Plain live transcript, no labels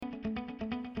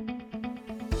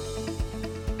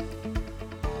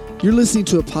You're listening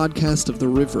to a podcast of The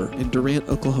River in Durant,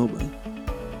 Oklahoma.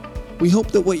 We hope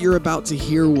that what you're about to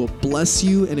hear will bless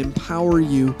you and empower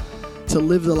you to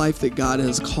live the life that God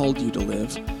has called you to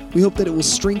live. We hope that it will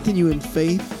strengthen you in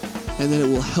faith and that it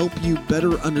will help you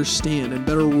better understand and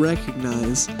better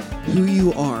recognize who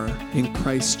you are in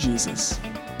Christ Jesus.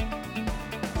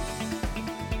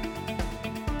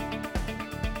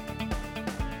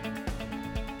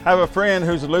 I have a friend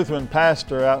who's a Lutheran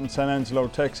pastor out in San Angelo,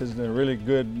 Texas, and a really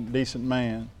good, decent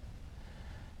man.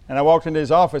 And I walked into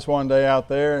his office one day out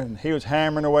there, and he was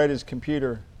hammering away at his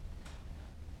computer.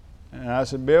 And I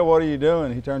said, "Bill, what are you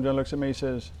doing?" He turns around and looks at me and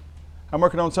says, "I'm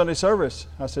working on Sunday service."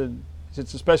 I said,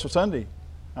 "It's a special Sunday."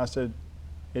 I said,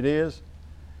 "It is?"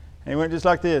 And he went just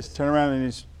like this, turned around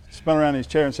and he spun around in his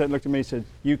chair and sat and looked at me and said,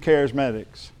 "You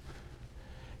charismatics.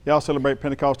 Y'all celebrate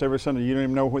Pentecost every Sunday. You don't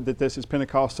even know that this is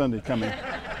Pentecost Sunday coming."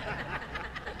 Amen.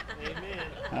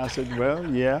 I said, "Well,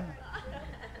 yeah.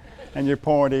 And your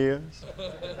point is?"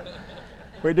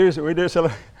 We do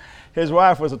celebrate. His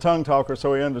wife was a tongue talker,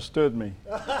 so he understood me.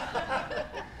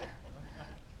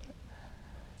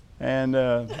 And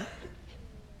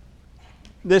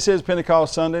this is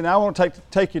Pentecost Sunday. Now I want to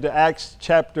take you to Acts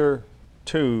chapter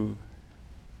 2,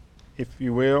 if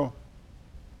you will.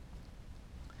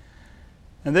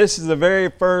 And this is the very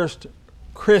first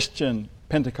Christian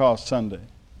Pentecost Sunday.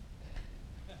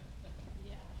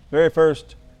 Very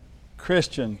first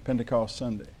Christian Pentecost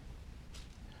Sunday.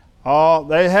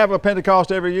 They have a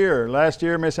Pentecost every year. Last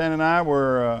year, Miss Ann and I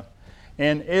were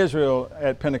in Israel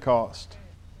at Pentecost.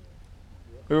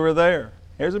 We were there.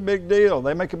 It was a big deal.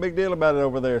 They make a big deal about it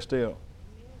over there still.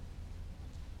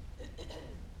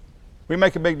 We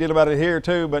make a big deal about it here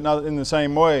too, but not in the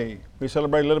same way. We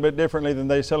celebrate a little bit differently than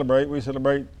they celebrate. We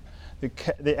celebrate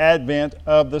the advent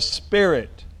of the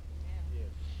Spirit.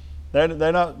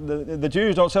 The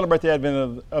Jews don't celebrate the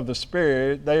advent of the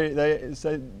Spirit.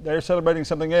 They're celebrating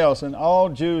something else, and all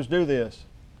Jews do this.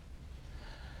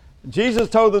 Jesus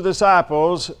told the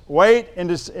disciples, "Wait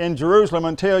in Jerusalem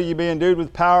until you be endued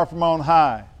with power from on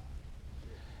high."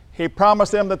 He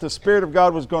promised them that the Spirit of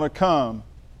God was going to come.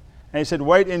 And he said,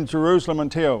 "Wait in Jerusalem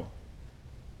until."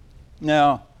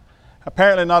 Now,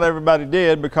 apparently not everybody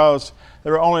did, because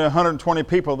there were only 120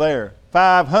 people there.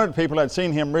 500 people had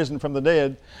seen him risen from the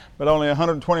dead, but only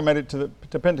 120 made it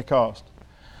to Pentecost.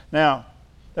 Now,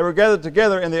 they were gathered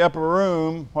together in the upper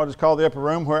room, what is called the upper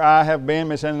room, where I have been,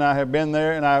 Miss Ann and I have been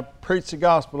there, and I preached the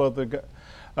gospel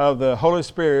of the Holy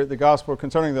Spirit, the gospel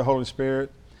concerning the Holy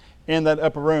Spirit, in that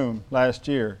upper room last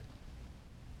year.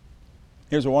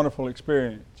 It was a wonderful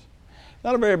experience.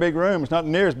 Not a very big room. It's not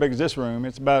near as big as this room.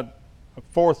 It's about a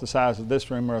fourth the size of this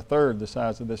room, or a third the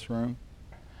size of this room.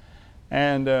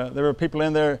 And there were people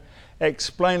in there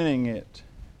explaining it.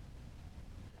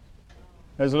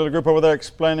 There's a little group over there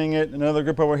explaining it, another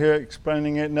group over here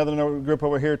explaining it, another group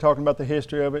over here talking about the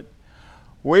history of it.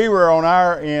 We were on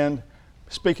our end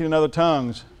speaking in other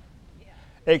tongues,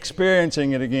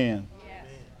 experiencing it again.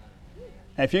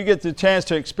 And if you get the chance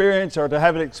to experience or to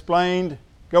have it explained,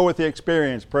 go with the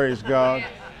experience, praise God.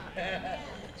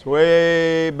 It's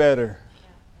way better.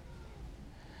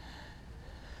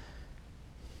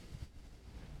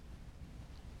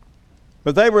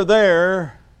 But they were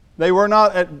there. They were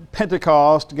not at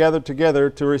Pentecost gathered together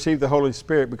to receive the Holy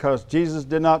Spirit, because Jesus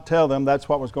did not tell them that's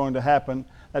what was going to happen.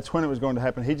 That's when it was going to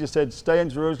happen. He just said, "Stay in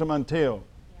Jerusalem until."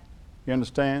 You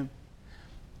understand?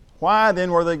 Why then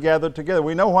were they gathered together?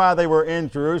 We know why they were in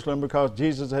Jerusalem, because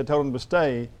Jesus had told them to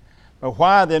stay. But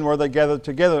why then were they gathered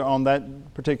together on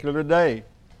that particular day?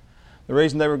 The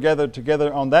reason they were gathered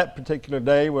together on that particular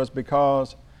day was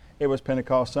because it was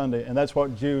Pentecost Sunday, and that's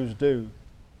what Jews do.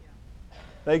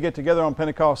 They get together on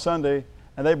Pentecost Sunday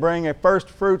and they bring a first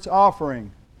fruits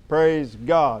offering. Praise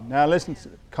God. Now listen,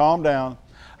 calm down.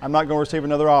 I'm not going to receive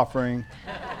another offering.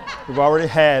 We've already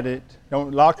had it.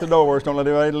 Don't lock the doors. Don't let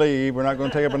anybody leave. We're not going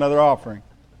to take up another offering.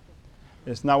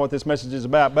 It's not what this message is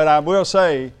about. But I will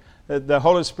say that the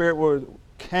Holy Spirit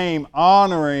came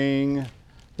honoring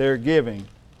their giving.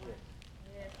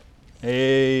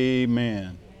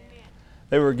 Amen.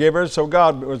 They were givers, so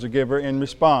God was a giver in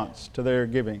response to their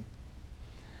giving.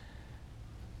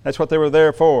 That's what they were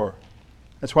there for.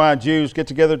 That's why Jews get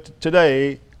together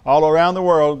today, all around the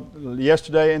world.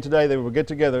 Yesterday and today they will get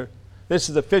together. This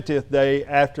is the 50th day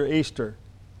after Easter,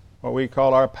 what we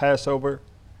call our Passover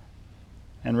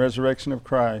and resurrection of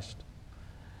Christ.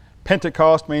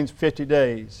 Pentecost means 50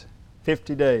 days.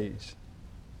 50 days.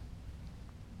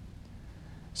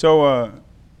 So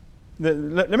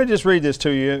let me just read this to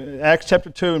you. Acts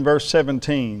chapter 2 and verse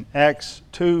 17. Acts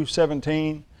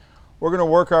 2:17. We're going to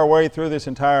work our way through this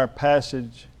entire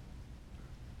passage.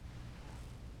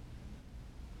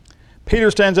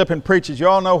 Peter stands up and preaches. You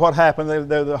all know what happened.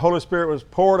 The Holy Spirit was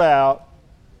poured out,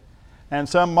 and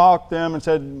some mocked them and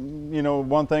said,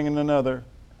 one thing and another.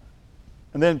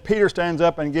 And then Peter stands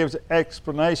up and gives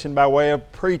explanation by way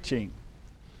of preaching.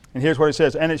 And here's what he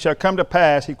says. And it shall come to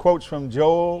pass, he quotes from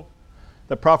Joel,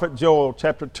 the prophet Joel,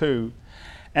 chapter 2.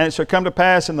 And it shall come to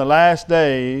pass in the last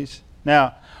days.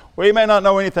 Now, we may not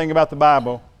know anything about the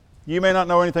Bible. You may not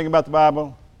know anything about the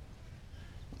Bible.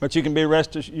 But you can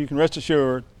rest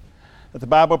assured that the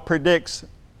Bible predicts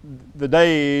the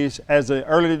days as the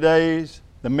early days,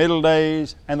 the middle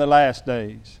days, and the last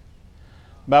days.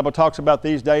 The Bible talks about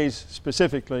these days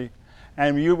specifically.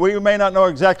 And we may not know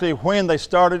exactly when they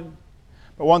started,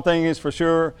 but one thing is for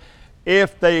sure,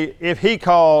 if he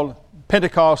called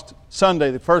Pentecost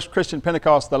Sunday, the first Christian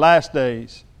Pentecost, the last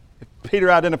days, if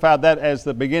Peter identified that as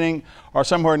the beginning or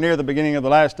somewhere near the beginning of the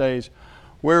last days,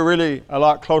 we're really a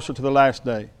lot closer to the last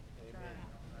day.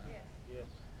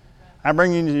 I'm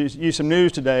bringing you some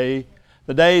news today.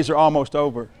 The days are almost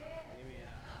over.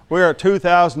 We are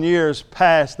 2,000 years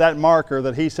past that marker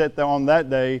that he set on that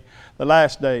day, the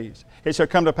last days. It shall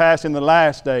come to pass in the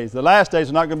last days. The last days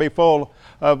are not going to be full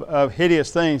of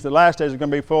hideous things. The last days are going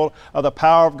to be full of the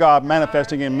power of God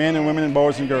manifesting in men and women and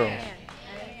boys and girls.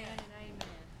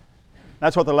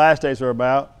 That's what the last days are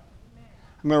about.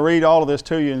 I'm going to read all of this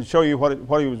to you and show you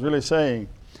what he was really saying.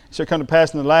 It shall come to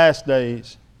pass in the last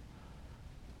days.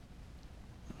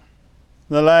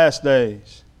 The last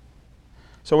days.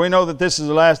 So we know that this is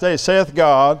the last day. Saith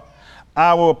God,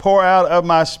 I will pour out of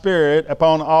my Spirit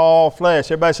upon all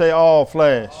flesh. Everybody say all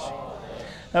flesh. All flesh.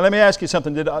 Now let me ask you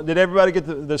something. Did everybody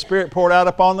get the Spirit poured out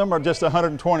upon them, or just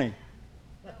 120?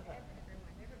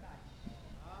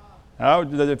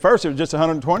 Oh, at first it was just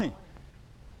 120.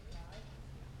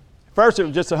 First it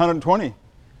was just 120.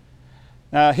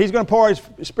 Now he's going to pour his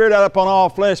Spirit out upon all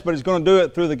flesh, but he's going to do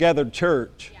it through the gathered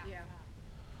church. Yeah.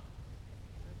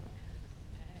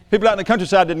 People out in the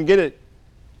countryside didn't get it.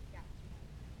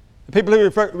 The people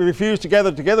who refused to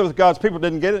gather together with God's people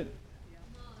didn't get it.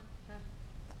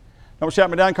 Don't shout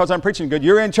me down because I'm preaching good.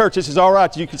 You're in church. This is all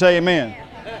right. You can say amen.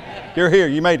 You're here.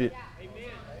 You made it.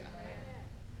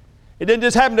 It didn't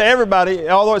just happen to everybody.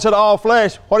 Although it said all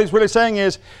flesh, what he's really saying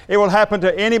is it will happen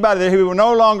to anybody. He will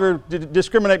no longer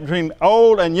discriminate between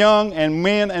old and young and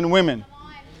men and women.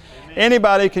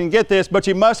 Anybody can get this, but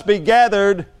you must be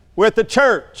gathered with the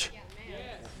church.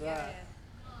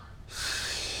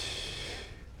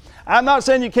 I'm not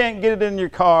saying you can't get it in your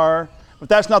car, but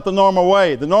that's not the normal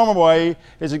way. The normal way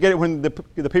is to get it when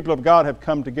the people of God have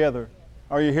come together.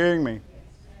 Are you hearing me?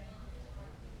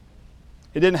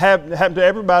 It didn't happen to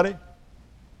everybody.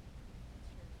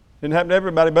 Didn't happen to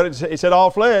everybody, but it said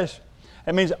all flesh.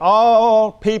 It means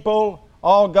all people,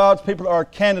 all God's people are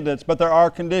candidates, but there are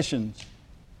conditions.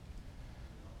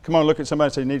 Come on, look at somebody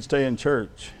and say, you need to stay in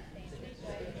church.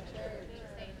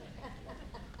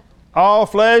 All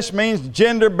flesh means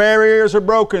gender barriers are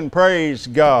broken, praise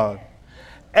God.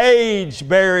 Age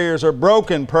barriers are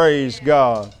broken, praise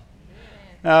God.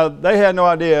 Now, they had no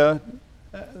idea,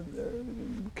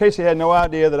 Casey had no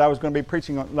idea that I was going to be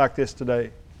preaching like this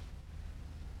today.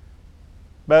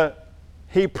 But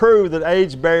he proved that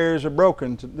age barriers are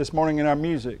broken this morning in our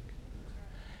music.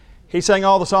 He sang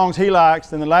all the songs he likes,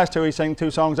 then the last two he sang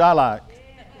 2 songs I like.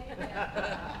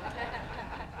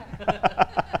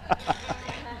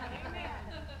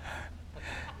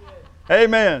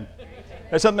 Amen.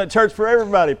 There's something at church for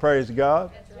everybody, praise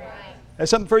God. That's right. There's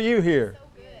something for you here.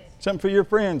 So something for your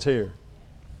friends here.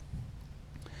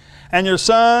 And your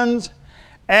sons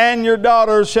and your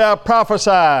daughters shall prophesy.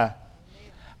 I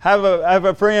have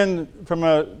a friend from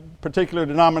a particular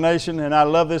denomination, and I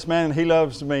love this man, and he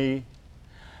loves me.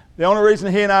 The only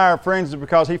reason he and I are friends is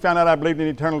because he found out I believed in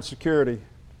eternal security,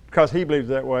 because he believes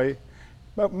that way.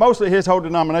 But mostly his whole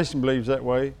denomination believes that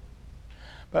way.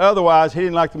 But otherwise, he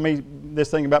didn't like this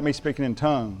thing about me speaking in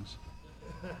tongues.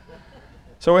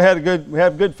 So we had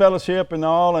good fellowship and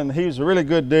all, and he's a really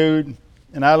good dude,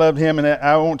 and I loved him. And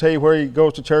I won't tell you where he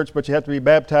goes to church, but you have to be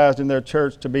baptized in their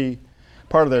church to be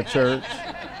part of their church.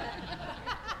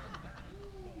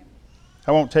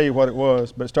 I won't tell you what it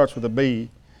was, but it starts with a B.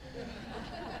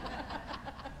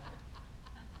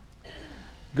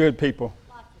 Good people.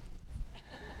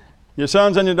 Your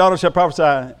sons and your daughters shall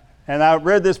prophesy. And I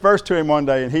read this verse to him one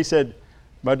day, and he said,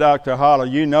 but Dr. Holler,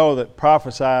 you know that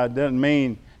prophesy doesn't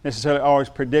mean necessarily always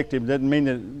predictive. It doesn't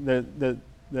mean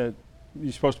that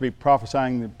you're supposed to be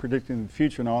prophesying and predicting the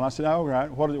future and all. And I said, all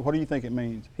right, what do you think it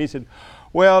means? He said,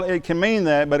 well, it can mean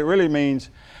that, but it really means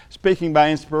speaking by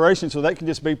inspiration, so that can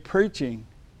just be preaching.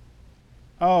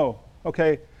 Oh,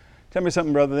 okay. Tell me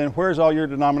something, brother, then where's all your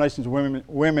denominations of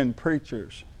women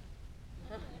preachers?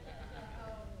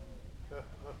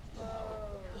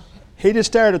 He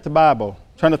just stared at the Bible,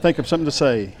 trying to think of something to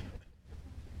say.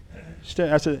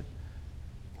 I said,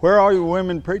 where are you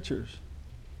women preachers,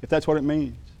 if that's what it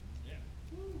means?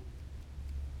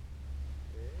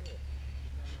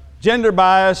 Gender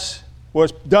bias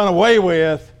was done away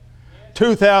with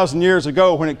 2,000 years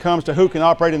ago when it comes to who can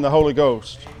operate in the Holy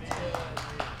Ghost.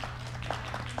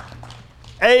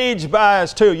 Age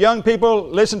bias too. Young people,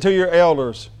 listen to your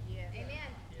elders.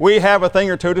 We have a thing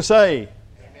or two to say.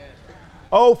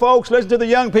 Old folks, listen to the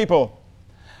young people.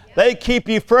 They keep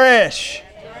you fresh.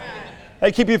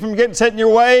 They keep you from getting set in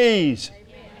your ways.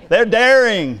 They're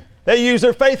daring. They use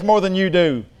their faith more than you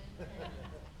do.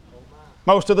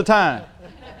 Most of the time.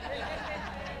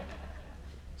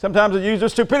 Sometimes they use their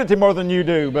stupidity more than you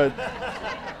do, but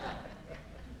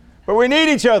we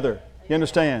need each other. You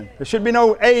understand? There should be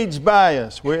no age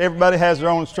bias where everybody has their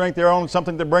own strength, their own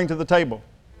something to bring to the table.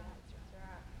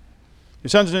 Your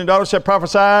sons and your daughters shall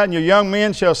prophesy, and your young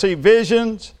men shall see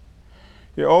visions.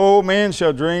 Your old men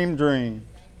shall dream dreams.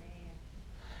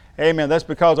 Amen. That's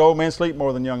because old men sleep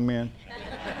more than young men.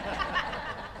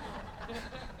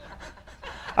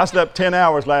 I slept 10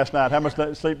 hours last night. How much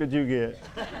sleep did you get?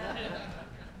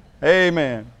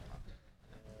 Amen.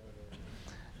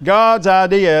 God's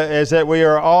idea is that we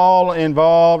are all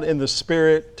involved in the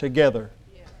Spirit together.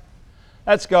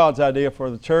 That's God's idea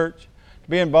for the church, to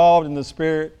be involved in the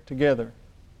Spirit together.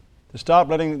 To stop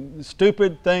letting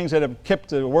stupid things that have kept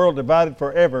the world divided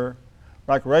forever,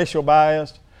 like racial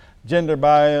bias, gender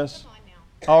bias,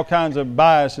 all kinds of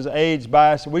biases, age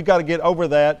bias. We've got to get over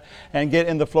that and get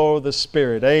in the flow of the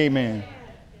Spirit. Amen.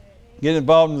 Get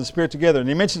involved in the Spirit together. And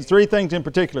he mentions three things in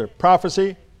particular: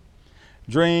 prophecy,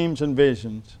 dreams, and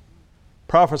visions.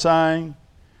 Prophesying,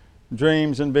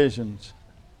 dreams, and visions.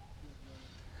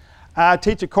 I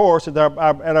teach a course at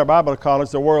our Bible college,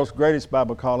 the world's greatest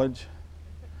Bible college,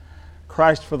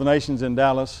 Christ for the Nations in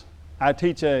Dallas. I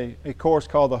teach a course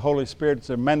called the Holy Spirit.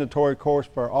 It's a mandatory course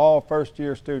for all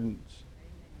first-year students.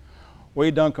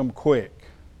 We dunk them quick.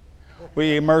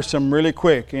 We immerse them really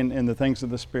quick in the things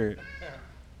of the Spirit.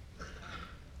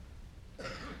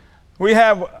 We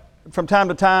have, from time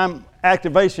to time,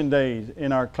 activation days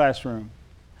in our classroom.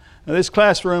 Now, this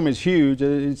classroom is huge.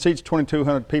 It seats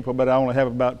 2,200 people, but I only have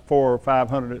about 400 or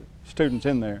 500 students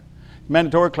in there.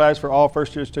 Mandatory class for all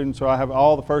first-year students, so I have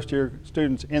all the first-year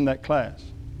students in that class.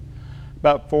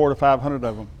 About 400 to 500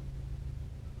 of them.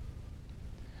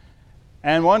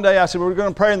 And one day I said, we're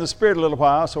going to pray in the Spirit a little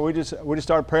while, so we just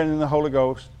started praying in the Holy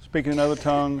Ghost, speaking in other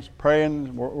tongues,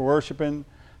 praying, worshiping,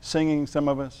 singing, some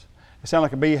of us. It sounded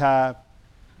like a beehive.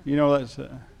 You know, that's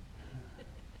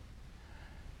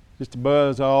just a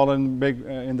buzz all in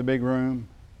the big room.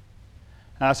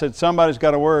 And I said, somebody's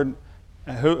got a word.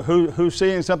 Who's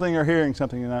seeing something or hearing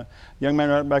something? And the young man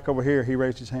right back over here, he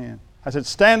raised his hand. I said,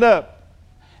 stand up.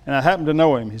 And I happened to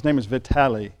know him. His name is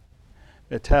Vitaly.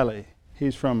 Vitaly.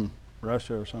 He's from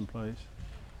Russia or someplace.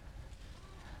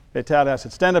 Vitaly. I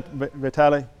said, stand up,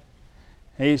 Vitaly.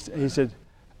 He said,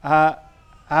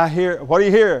 I hear, what do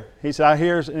you hear? He said, I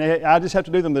hear, and I just have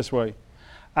to do them this way.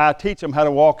 I teach them how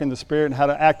to walk in the Spirit and how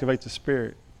to activate the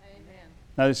Spirit. Amen.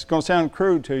 Now, it's going to sound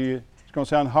crude to you. It's going to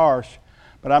sound harsh,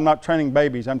 but I'm not training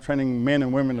babies. I'm training men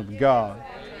and women of God.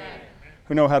 Amen.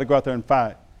 Who know how to go out there and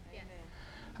fight. Amen.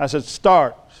 I said,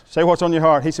 start. Say what's on your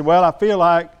heart. He said, well, I feel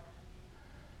like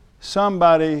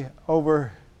somebody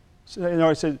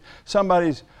he said,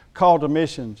 somebody's called to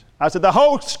missions. I said, the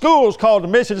whole school's called to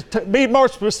missions. Be more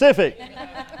specific.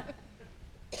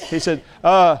 He said,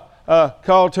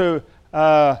 called to,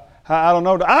 I don't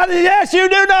know. Yes, you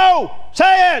do know.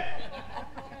 Say it.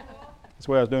 That's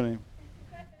the way I was doing him.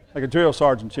 Like a drill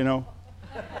sergeant, you know.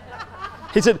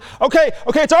 He said, okay,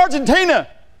 it's Argentina.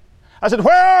 I said,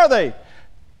 where are they?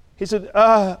 He said,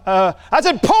 I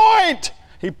said, point.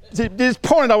 He just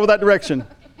pointed over that direction.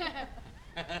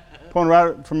 Pointed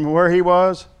right from where he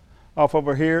was, off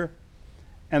over here.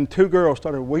 And two girls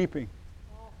started weeping.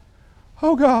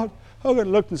 Oh God. Oh God.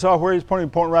 Looked and saw where he was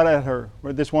pointing right at her,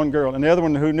 with this one girl. And the other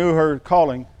one who knew her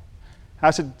calling.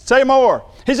 I said, say more.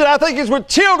 He said, I think it's with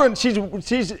children.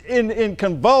 She's in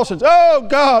convulsions. Oh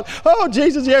God. Oh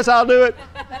Jesus, yes, I'll do it.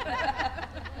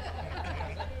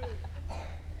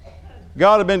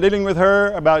 God had been dealing with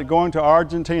her about going to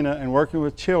Argentina and working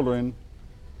with children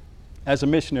as a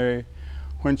missionary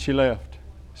when she left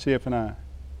CFNI.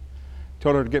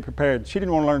 Told her to get prepared. She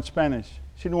didn't want to learn Spanish.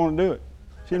 She didn't want to do it.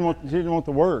 She didn't want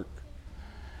the work.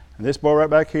 And this boy right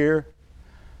back here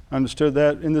understood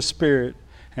that in the Spirit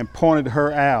and pointed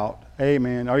her out.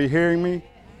 Amen. Are you hearing me?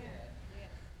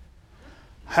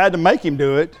 I had to make him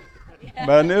do it, but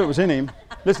I knew it was in him.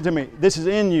 Listen to me. This is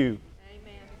in you.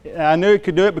 I knew he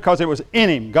could do it because it was in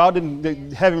him. God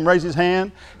didn't have him raise his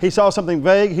hand. He saw something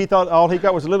vague. He thought all he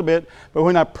got was a little bit. But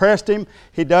when I pressed him,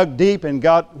 he dug deep and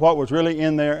got what was really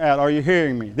in there out. Are you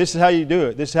hearing me? This is how you do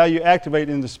it. This is how you activate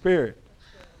in the Spirit.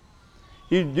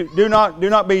 You do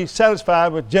not be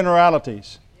satisfied with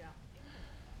generalities.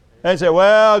 And say,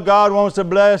 well, God wants to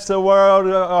bless the world.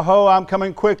 I'm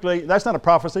coming quickly. That's not a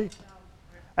prophecy.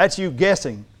 That's you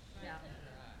guessing.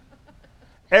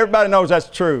 Everybody knows that's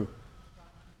true.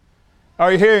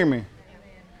 Are you hearing me? Amen.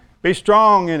 Be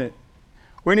strong in it.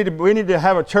 We need to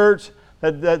have a church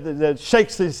that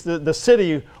shakes the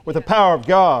city with the power of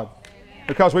God. Amen.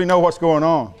 Because we know what's going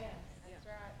on. Yes. That's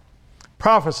right.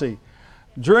 Prophecy.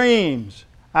 Dreams.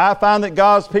 I find that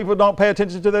God's people don't pay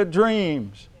attention to their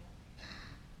dreams.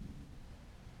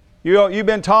 You've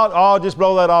been taught, just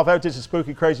blow that off. That's just a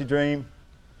spooky, crazy dream.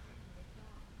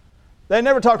 They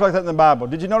never talked like that in the Bible.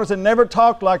 Did you notice they never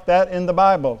talked like that in the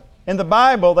Bible? In the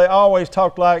Bible, they always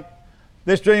talked like,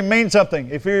 this dream means something.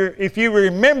 If you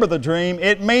remember the dream,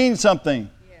 it means something.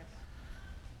 Yes.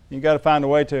 You've got to find a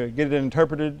way to get it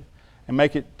interpreted and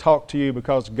make it talk to you,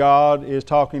 because God is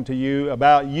talking to you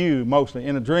about you mostly.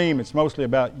 In a dream, it's mostly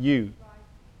about you.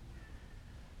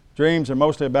 Dreams are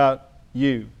mostly about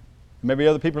you. Maybe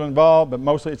other people involved, but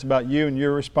mostly it's about you and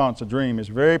your response. A dream is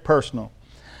very personal.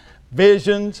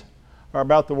 Visions are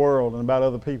about the world and about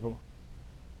other people.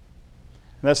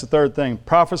 And that's the third thing.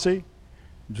 Prophecy,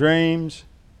 dreams,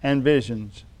 and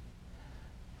visions.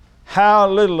 How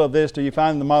little of this do you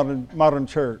find in the modern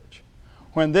church?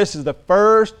 When this is the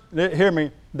first, hear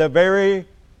me, the very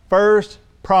first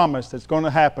promise that's going to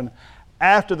happen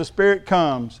after the Spirit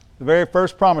comes, the very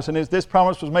first promise, and this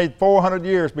promise was made 400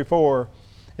 years before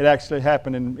it actually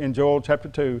happened in Joel chapter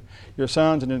 2. Your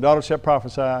sons and your daughters shall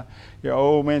prophesy. Your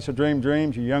old men shall dream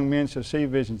dreams. Your young men shall see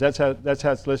visions. That's how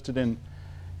it's listed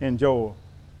in Joel.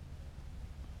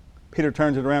 Peter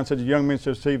turns it around and says, your young men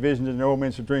shall see visions and your old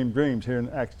men shall dream dreams, here in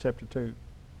Acts chapter 2.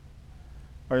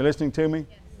 Are you listening to me?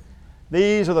 Yes.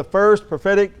 These are the first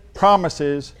prophetic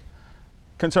promises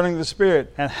concerning the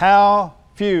Spirit. And how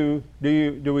few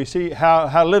do we see,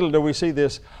 how little do we see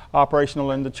this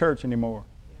operational in the church anymore?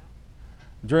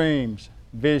 Dreams,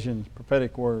 visions,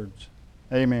 prophetic words.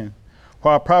 Amen.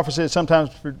 While prophecy is sometimes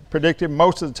predictive,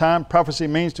 most of the time prophecy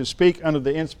means to speak under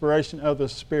the inspiration of the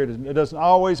Spirit. It does not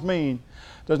always mean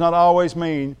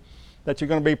that you're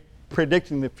going to be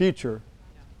predicting the future.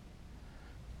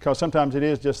 Because sometimes it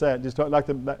is just that, just like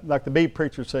the bee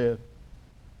preacher said.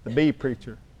 The bee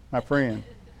preacher, my friend.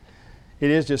 It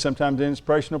is just sometimes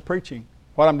inspirational preaching.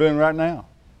 What I'm doing right now.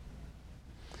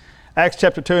 Acts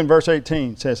chapter 2 and verse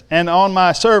 18 says, and on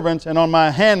my servants and on my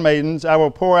handmaidens I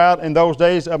will pour out in those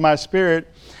days of my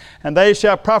Spirit, and they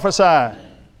shall prophesy.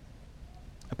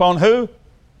 Upon who?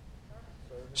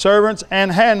 Servants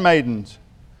and handmaidens.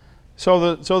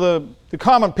 So the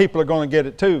common people are going to get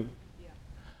it too. Yeah.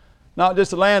 Not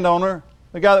just the landowner.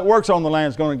 The guy that works on the land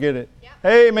is going to get it. Yeah.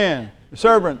 Amen.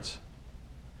 Servants,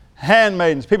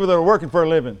 handmaidens, people that are working for a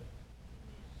living.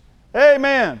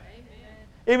 Amen.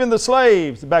 Even the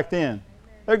slaves back then,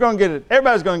 they're going to get it.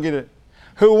 Everybody's going to get it.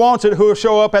 Who wants it, who will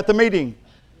show up at the meeting.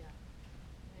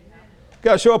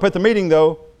 Got to show up at the meeting,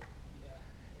 though.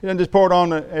 He doesn't just pour it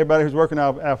on everybody who's working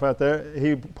out there.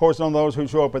 He pours it on those who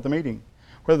show up at the meeting,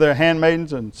 whether they're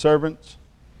handmaidens and servants.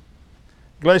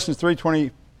 Galatians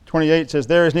 3:28 says,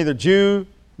 there is neither Jew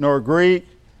nor Greek,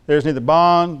 there is neither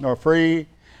bond nor free,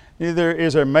 neither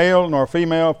is there male nor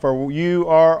female, for you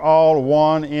are all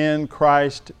one in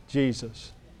Christ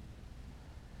Jesus.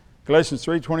 Galatians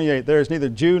 3:28, there is neither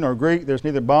Jew nor Greek, there's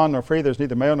neither bond nor free, there's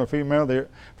neither male nor female,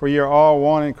 for you are all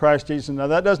one in Christ Jesus. Now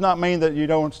that does not mean that you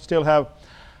don't still have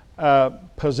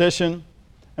position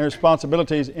and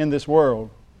responsibilities in this world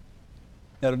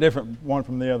that are different one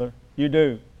from the other. You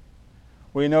do.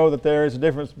 We know that there is a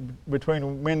difference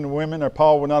between men and women, or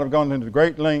Paul would not have gone into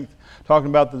great length talking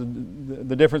about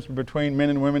the difference between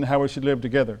men and women, how we should live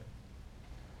together.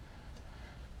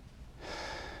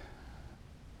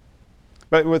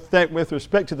 But with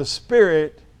respect to the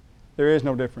Spirit, there is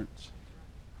no difference.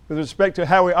 With respect to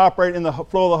how we operate in the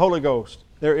flow of the Holy Ghost,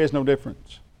 there is no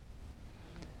difference.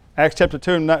 Acts chapter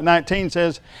 2 and 19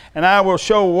 says, and I will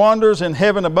show wonders in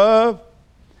heaven above,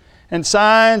 and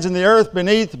signs in the earth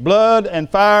beneath, blood and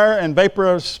fire and vapor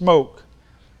of smoke.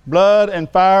 Blood and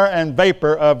fire and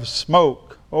vapor of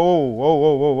smoke.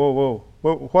 Whoa.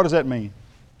 What does that mean?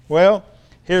 Well,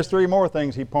 here's three more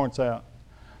things he points out.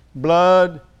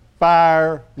 Blood,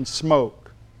 fire, and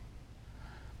smoke.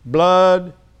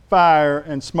 Blood, fire,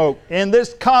 and smoke. In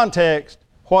this context,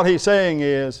 what he's saying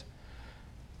is,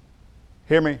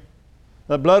 hear me,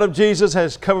 the blood of Jesus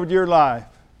has covered your life.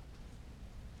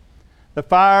 The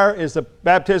fire is the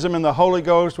baptism in the Holy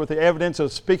Ghost with the evidence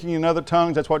of speaking in other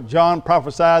tongues. That's what John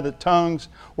prophesied, that tongues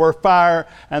were fire.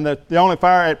 And the only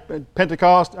fire at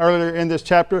Pentecost earlier in this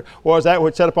chapter was that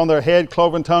which set upon their head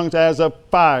cloven tongues as a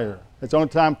fire. That's the only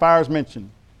time fire is mentioned.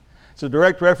 It's a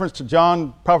direct reference to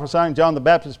John prophesying, John the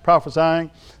Baptist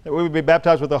prophesying, that we would be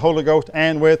baptized with the Holy Ghost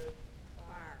and with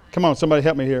fire. Come on, somebody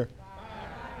help me here.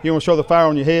 Fire. You want to show the fire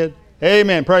on your head?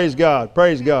 Amen. Praise God.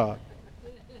 Praise God.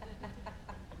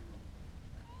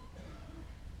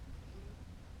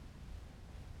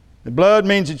 The blood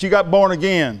means that you got born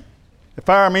again. The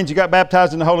fire means you got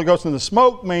baptized in the Holy Ghost. And the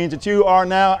smoke means that you are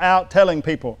now out telling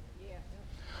people. Yeah.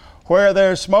 Where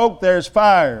there's smoke, there's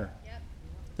fire. Yep.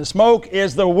 The smoke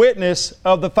is the witness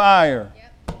of the fire.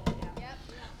 Yep. Yep.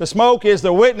 The smoke is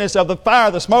the witness of the fire.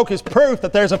 The smoke is proof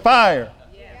that there's a fire.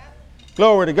 Yep.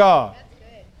 Glory to God.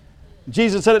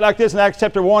 Jesus said it like this in Acts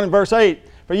chapter 1 and verse 8.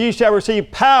 For ye shall receive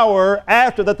power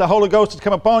after that the Holy Ghost has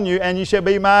come upon you, and ye shall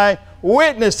be my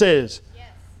witnesses.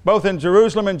 Both in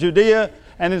Jerusalem and Judea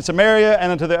and in Samaria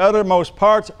and unto the uttermost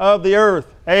parts of the earth.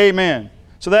 Amen.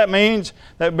 So that means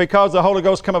that because the Holy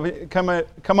Ghost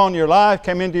come on your life,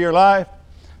 came into your life,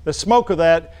 the smoke of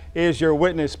that is your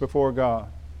witness before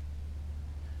God.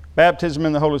 Baptism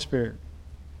in the Holy Spirit.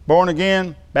 Born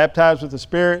again, baptized with the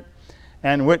Spirit,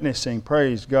 and witnessing.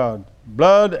 Praise God.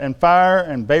 Blood and fire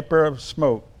and vapor of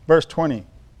smoke. Verse 20.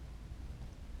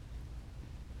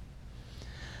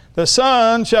 The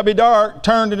sun shall be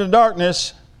turned into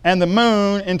darkness, and the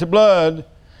moon into blood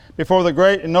before the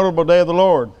great and notable day of the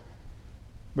Lord.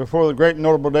 Before the great and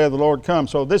notable day of the Lord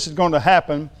comes. So this is going to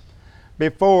happen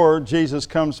before Jesus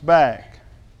comes back.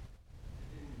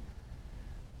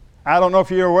 I don't know if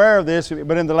you're aware of this,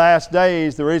 but in the last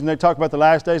days, the reason they talk about the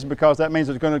last days is because that means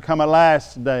there's going to come a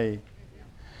last day.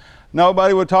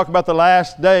 Nobody would talk about the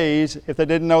last days if they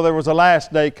didn't know there was a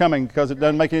last day coming, because it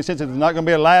doesn't make any sense. If there's not going to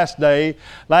be a last day,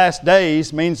 last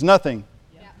days means nothing.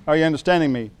 Yeah. Are you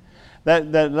understanding me?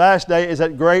 That last day is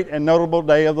that great and notable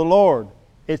day of the Lord.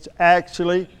 It's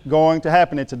actually going to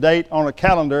happen. It's a date on a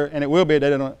calendar, and it will be a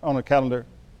date on a calendar.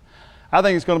 I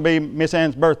think it's going to be Miss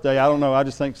Ann's birthday. I don't know. I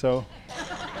just think so.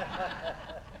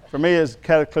 For me, it's a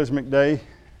cataclysmic day,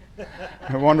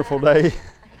 a wonderful day.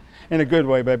 In a good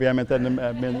way, baby. I meant that in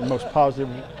the most positive.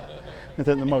 I meant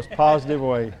that in the most positive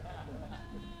way.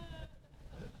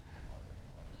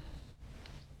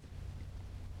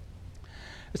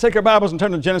 Let's take our Bibles and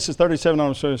turn to Genesis 37. I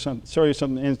want to show you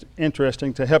something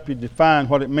interesting to help you define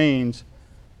what it means.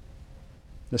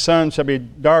 The sun shall be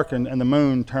darkened and the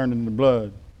moon turned into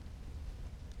blood.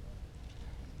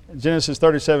 Genesis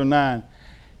 37:9.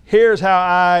 Here's how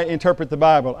I interpret the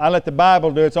Bible. I let the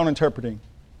Bible do its own interpreting.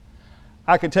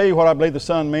 I can tell you what I believe the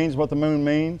sun means, what the moon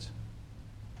means.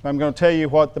 I'm going to tell you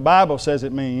what the Bible says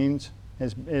it means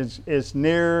as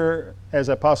near as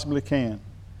I possibly can.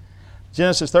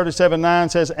 Genesis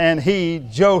 37:9 says, and he,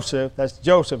 Joseph, that's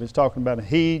Joseph is talking about it.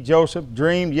 He, Joseph,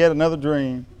 dreamed yet another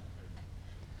dream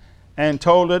and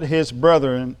told it his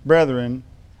brethren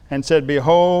and said,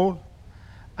 behold,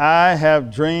 I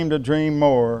have dreamed a dream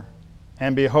more.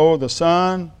 And behold, the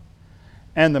sun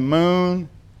and the moon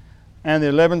and the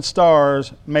 11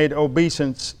 stars made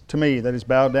obeisance to me, that is,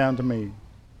 bowed down to me.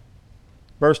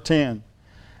 Verse 10.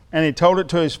 And he told it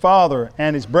to his father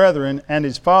and his brethren, and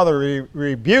his father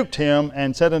rebuked him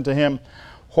and said unto him,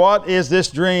 what is this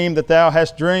dream that thou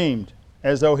hast dreamed?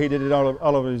 As though he did it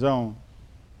all of his own.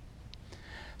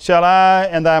 Shall I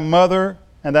and thy mother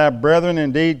and thy brethren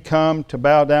indeed come to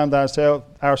bow down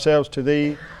ourselves to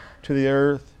thee, to the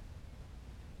earth?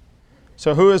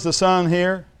 So who is the sun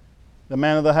here? The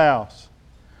man of the house.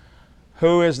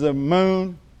 Who is the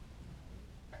moon?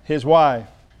 His wife.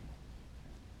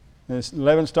 The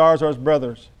 11 stars are his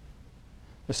brothers.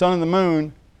 The sun and the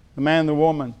moon, the man and the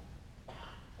woman.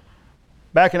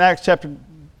 Back in Acts chapter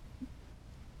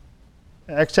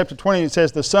 20, it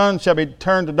says, the sun shall be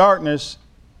turned to darkness.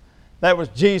 That was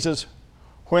Jesus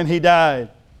when he died.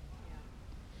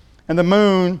 And the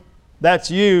moon,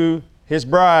 that's you, his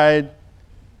bride,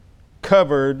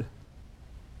 covered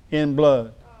in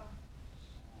blood.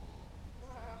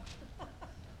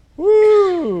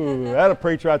 Woo! That'll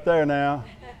preach right there now.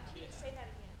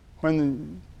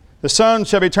 When the sun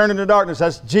shall be turned into darkness,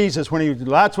 that's Jesus. When the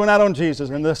lights went out on Jesus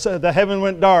and the heaven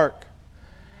went dark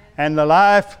and the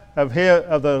life of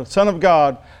the Son of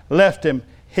God left him,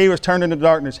 he was turned into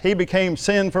darkness. He became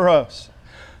sin for us.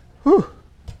 Whew.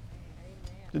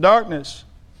 The darkness.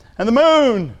 And the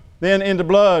moon then into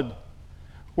blood.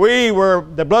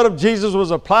 The blood of Jesus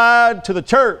was applied to the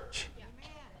church,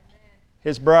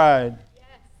 his bride,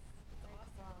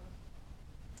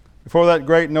 before that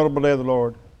great notable day of the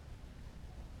Lord.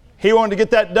 He wanted to get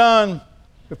that done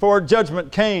before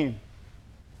judgment came.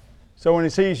 So when he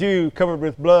sees you covered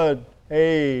with blood,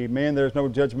 amen, there's no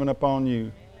judgment upon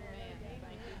you.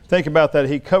 Think about that.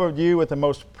 He covered you with the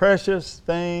most precious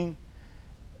thing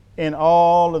in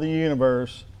all of the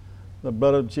universe, the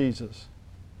blood of Jesus.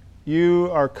 You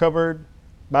are covered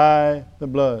by the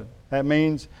blood. That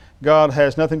means God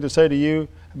has nothing to say to you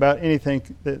about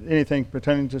anything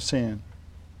pertaining to sin.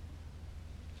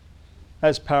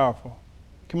 That's powerful.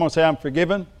 Come on, say, I'm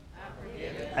forgiven. I'm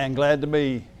forgiven. And glad to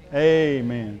be.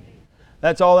 Amen.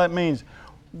 That's all that means.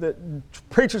 The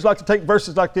preachers like to take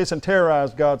verses like this and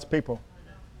terrorize God's people.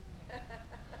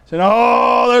 Saying,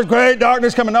 oh, there's great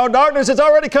darkness coming. No, darkness has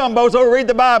already come, bozo. Read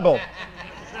the Bible.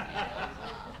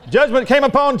 Judgment came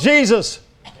upon Jesus.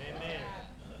 Amen.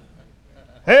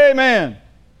 Amen.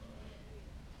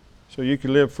 So you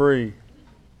can live free.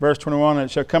 Verse 21,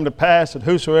 it shall come to pass that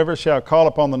whosoever shall call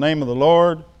upon the name of the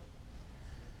Lord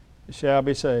shall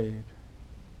be saved.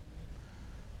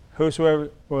 Whosoever,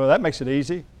 well, that makes it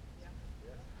easy.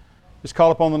 Just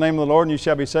call upon the name of the Lord and you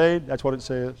shall be saved. That's what it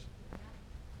says.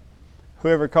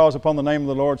 Whoever calls upon the name of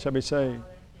the Lord shall be saved.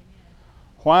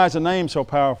 Why is the name so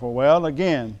powerful? Well,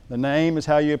 again, the name is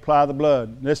how you apply the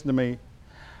blood. Listen to me.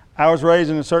 I was raised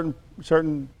in a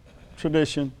certain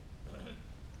tradition.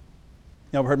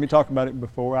 Y'all have heard me talk about it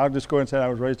before. I'll just go ahead and say I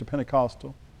was raised a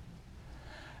Pentecostal.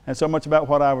 And so much about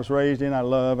what I was raised in I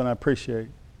love and I appreciate.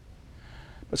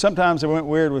 But sometimes it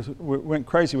went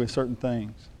crazy with certain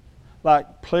things.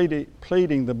 Like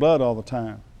pleading the blood all the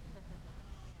time.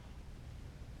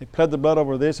 They pled the blood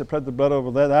over this, they pled the blood over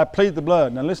that. I plead the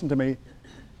blood. Now listen to me.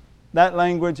 That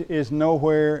language is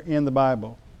nowhere in the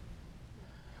Bible.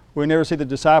 We never see the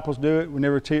disciples do it. We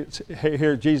never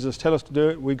hear Jesus tell us to do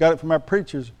it. We got it from our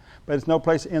preachers, but it's no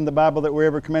place in the Bible that we're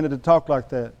ever commanded to talk like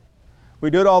that. We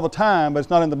do it all the time, but it's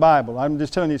not in the Bible. I'm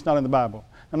just telling you it's not in the Bible.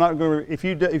 I'm not going to, if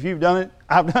you've done it,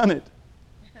 I've done it.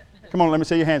 Come on, let me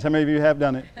see your hands. How many of you have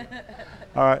done it?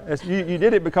 All right. You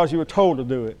did it because you were told to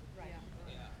do it.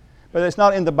 But it's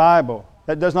not in the Bible.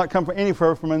 That does not come from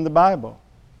anywhere from in the Bible.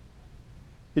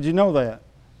 Did you know that?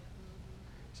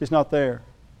 It's just not there.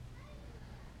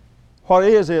 What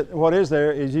is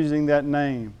there is using that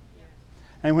name.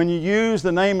 And when you use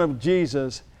the name of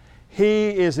Jesus, He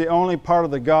is the only part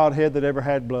of the Godhead that ever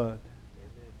had blood.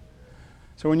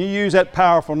 So when you use that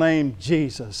powerful name,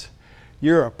 Jesus,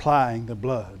 you're applying the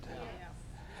blood.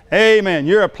 Amen.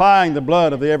 You're applying the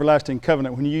blood of the everlasting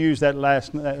covenant when you use that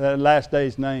last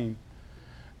day's name.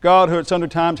 God who at sundry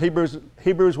times, Hebrews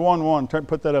 1:1,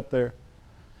 put that up there.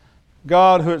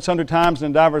 God who at sundry times and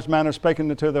in divers manners spake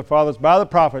unto their fathers by the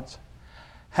prophets,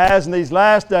 has in these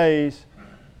last days,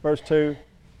 verse 2,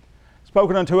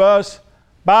 spoken unto us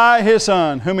by His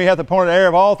Son, whom He hath appointed heir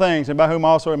of all things, and by whom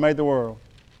also He made the world.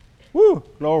 Woo!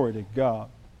 Glory to God.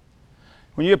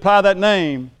 When you apply that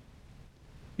name,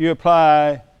 you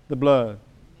apply the blood.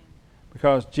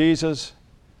 Because Jesus'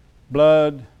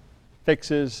 blood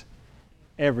fixes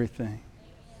everything.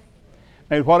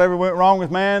 Made whatever went wrong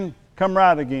with man come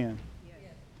right again.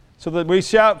 So that we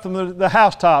shout from the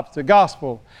housetops, the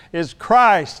gospel is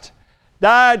Christ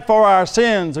died for our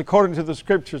sins according to the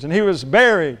Scriptures, and He was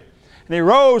buried, and He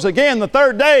rose again the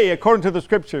third day according to the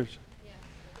Scriptures.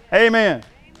 Amen.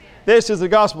 This is the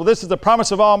gospel. This is the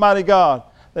promise of Almighty God,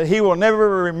 that He will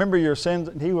never remember your sins,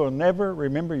 and He will never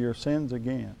remember your sins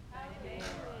again. Amen.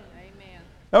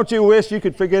 Don't you wish you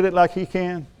could forget it like He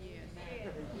can?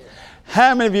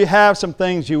 How many of you have some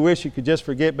things you wish you could just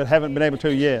forget but haven't been able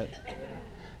to yet?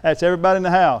 That's everybody in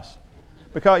the house.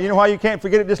 Because you know why you can't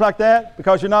forget it just like that?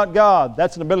 Because you're not God.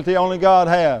 That's an ability only God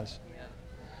has.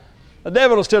 The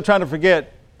devil is still trying to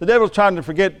forget. The devil's trying to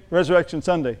forget Resurrection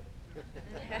Sunday.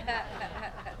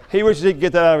 He wishes he could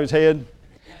get that out of his head.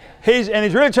 He's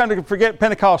really trying to forget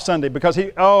Pentecost Sunday because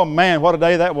oh man, what a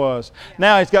day that was.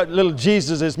 Now he's got little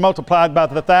Jesuses multiplied by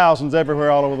the thousands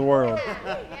everywhere all over the world.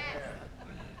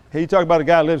 He talk about a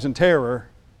guy who lives in terror.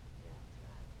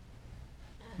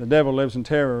 The devil lives in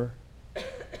terror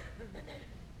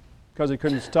because he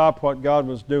couldn't stop what God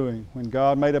was doing. When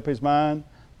God made up His mind,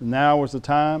 now was the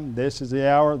time, this is the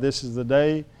hour, this is the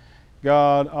day,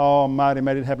 God Almighty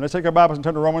made it happen. Let's take our Bibles and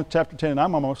turn to Romans chapter 10.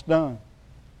 I'm almost done.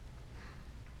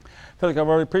 I feel like I've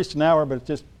already preached an hour, but it's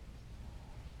just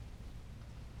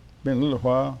been a little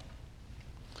while.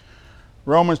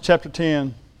 Romans chapter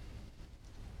 10.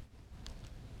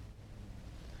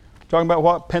 Talking about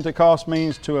what Pentecost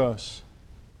means to us.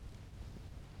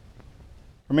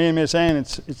 For me and Miss Ann,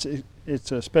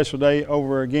 it's a special day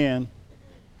over again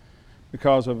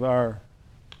because of our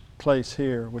place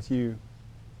here with you.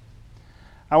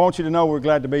 I want you to know we're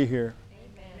glad to be here.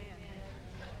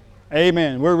 Amen.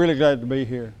 Amen. We're really glad to be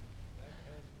here.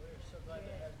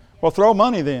 Well, throw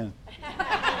money then.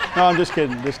 No, I'm just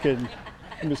kidding. I'm just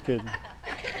kidding.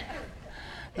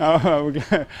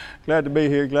 We're glad to be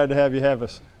here. Glad to have you have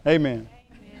us. Amen.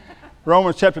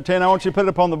 Romans chapter 10. I want you to put it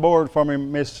up on the board for me,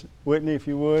 Miss Whitney, if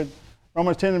you would.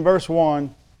 Romans 10 and verse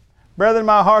 1. Brethren,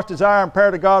 my heart's desire and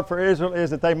prayer to God for Israel is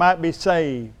that they might be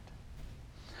saved.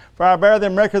 For I bear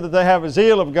them record that they have a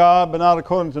zeal of God, but not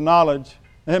according to knowledge.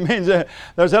 It means that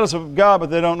they're zealous of God, but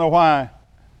they don't know why.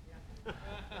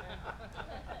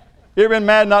 You ever been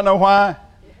mad and not know why?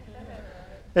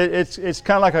 It's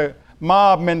kind of like a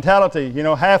mob mentality. You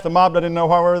know, half the mob doesn't know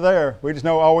why we're there. We just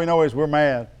know, all we know is we're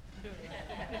mad.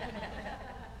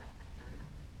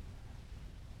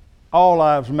 All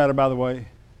lives matter, by the way.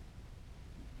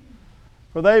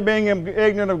 For they, being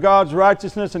ignorant of God's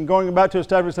righteousness and going about to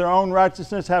establish their own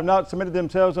righteousness, have not submitted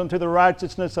themselves unto the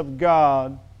righteousness of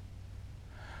God.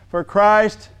 For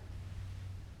Christ,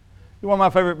 one of my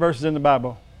favorite verses in the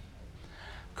Bible.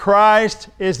 Christ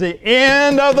is the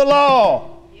end of the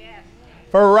law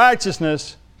for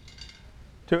righteousness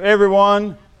to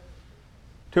everyone,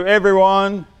 to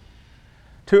everyone,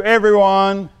 to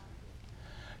everyone,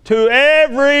 to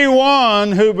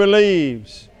everyone who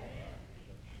believes.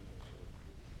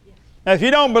 Now, if you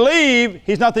don't believe,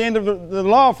 He's not the end of the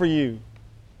law for you.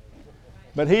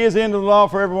 But He is the end of the law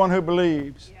for everyone who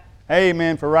believes.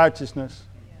 Amen, for righteousness.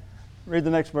 Read the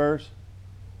next verse.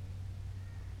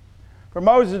 For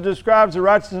Moses describes the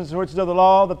righteousness which is of the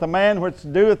law, that the man which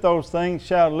doeth those things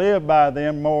shall live by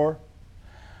them more.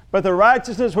 But the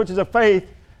righteousness which is of faith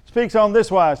speaks on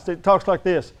this wise. It talks like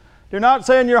this. Do not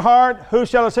say in your heart, who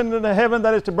shall ascend into heaven,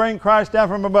 that is to bring Christ down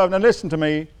from above. Now listen to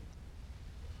me.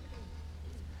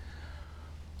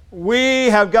 We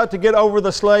have got to get over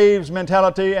the slaves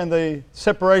mentality and the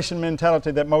separation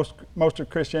mentality that most of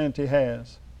Christianity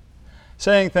has.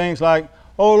 Saying things like,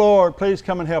 oh Lord, please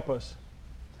come and help us.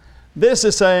 This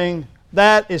is saying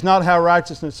that is not how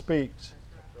righteousness speaks.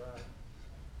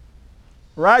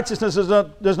 Righteousness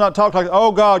does not talk like,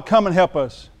 oh God, come and help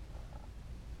us.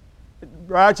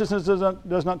 Righteousness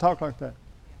does not talk like that.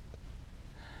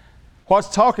 What's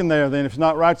talking there then if it's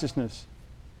not righteousness?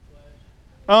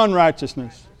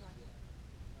 Unrighteousness.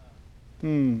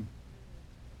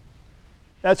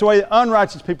 That's the way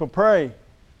unrighteous people pray.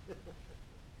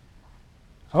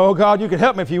 Oh God, you could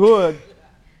help me if you would.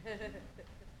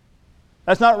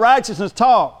 That's not righteousness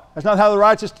talk. That's not how the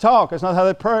righteous talk. That's not how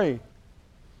they pray.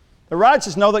 The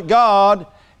righteous know that God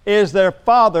is their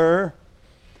Father.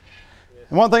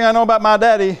 And one thing I know about my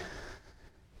daddy,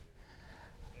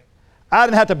 I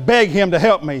didn't have to beg him to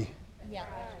help me.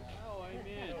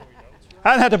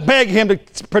 I didn't have to beg him to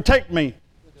protect me.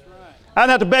 I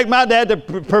didn't have to beg my dad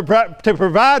to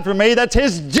provide for me. That's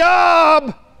his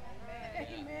job.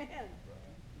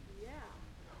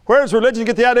 Where does religion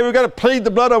get the idea we've got to plead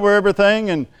the blood over everything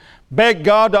and beg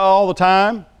God all the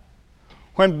time?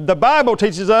 When the Bible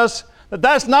teaches us that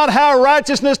that's not how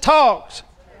righteousness talks.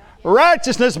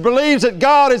 Righteousness believes that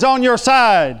God is on your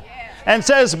side and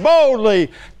says boldly,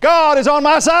 God is on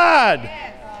my side.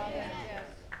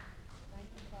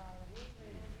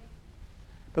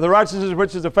 But the righteousness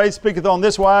which is of faith speaketh on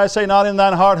this wise, say not in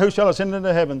thine heart, who shall ascend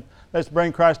into heaven? Let's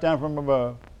bring Christ down from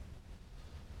above.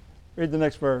 Read the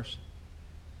next verse.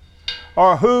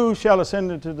 Or who shall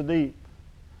ascend into the deep?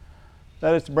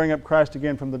 That is to bring up Christ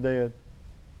again from the dead.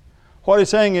 What he's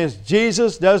saying is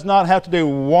Jesus does not have to do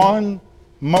one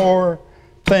more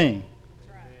thing.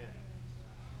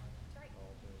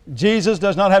 Jesus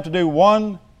does not have to do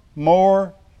one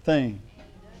more thing.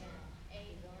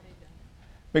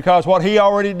 Because what He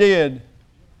already did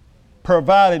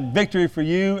provided victory for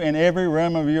you in every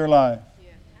realm of your life.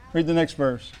 Read the next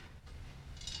verse.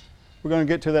 We're going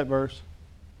to get to that verse.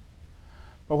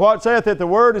 But what saith that the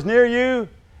word is near you,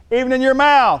 even in your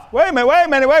mouth? Wait a minute.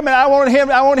 I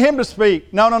want him to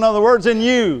speak. No, the word's in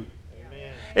you.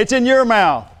 Amen. It's in your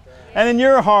mouth and in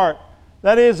your heart.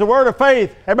 That is the word of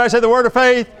faith. Everybody say the word of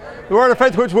faith. The word of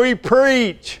faith which we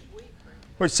preach.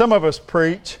 Which some of us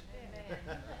preach.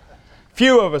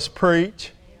 Few of us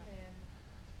preach.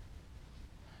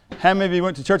 How many of you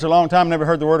went to church a long time and never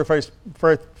heard the word of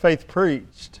faith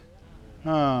preached?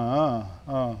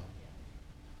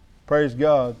 Praise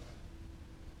God.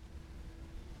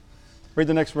 Read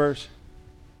the next verse.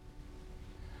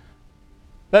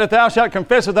 That if thou shalt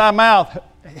confess with thy mouth,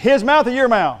 His mouth or your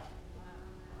mouth?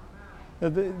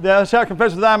 Thou shalt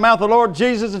confess with thy mouth the Lord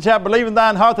Jesus, and shalt believe in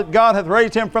thine heart that God hath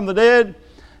raised Him from the dead,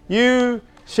 you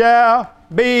shall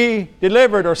be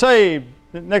delivered or saved.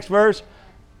 Next verse.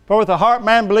 For with the heart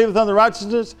man believeth unto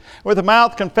righteousness, with the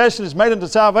mouth confession is made unto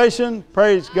salvation.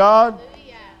 Praise God.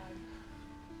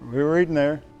 We were reading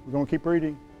there. We're going to keep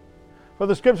reading. For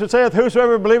the Scripture saith,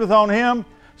 whosoever believeth on him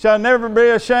shall never be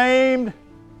ashamed.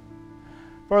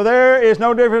 For there is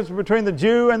no difference between the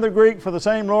Jew and the Greek, for the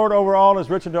same Lord over all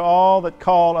is rich unto all that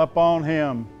call upon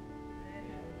him.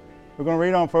 We're going to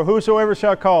read on. For whosoever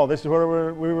shall call, this is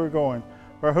where we were going.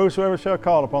 For whosoever shall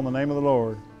call upon the name of the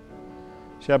Lord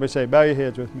shall be saved. Bow your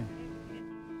heads with me.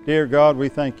 Dear God, we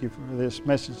thank you for this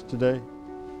message today.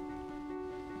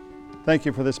 Thank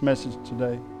you for this message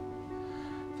today.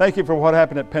 Thank you for what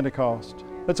happened at Pentecost.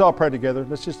 Let's all pray together.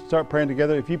 Let's just start praying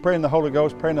together. If you pray in the Holy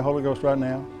Ghost, pray in the Holy Ghost right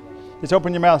now. Just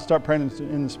open your mouth and start praying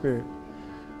in the Spirit.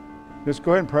 Just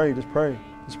go ahead and pray. Just pray.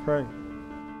 Just pray.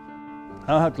 I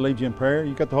don't have to lead you in prayer.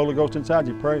 You got the Holy Ghost inside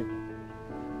you. Pray.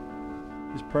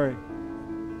 Just pray.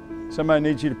 Somebody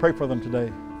needs you to pray for them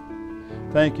today.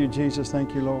 Thank you, Jesus.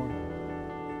 Thank you, Lord.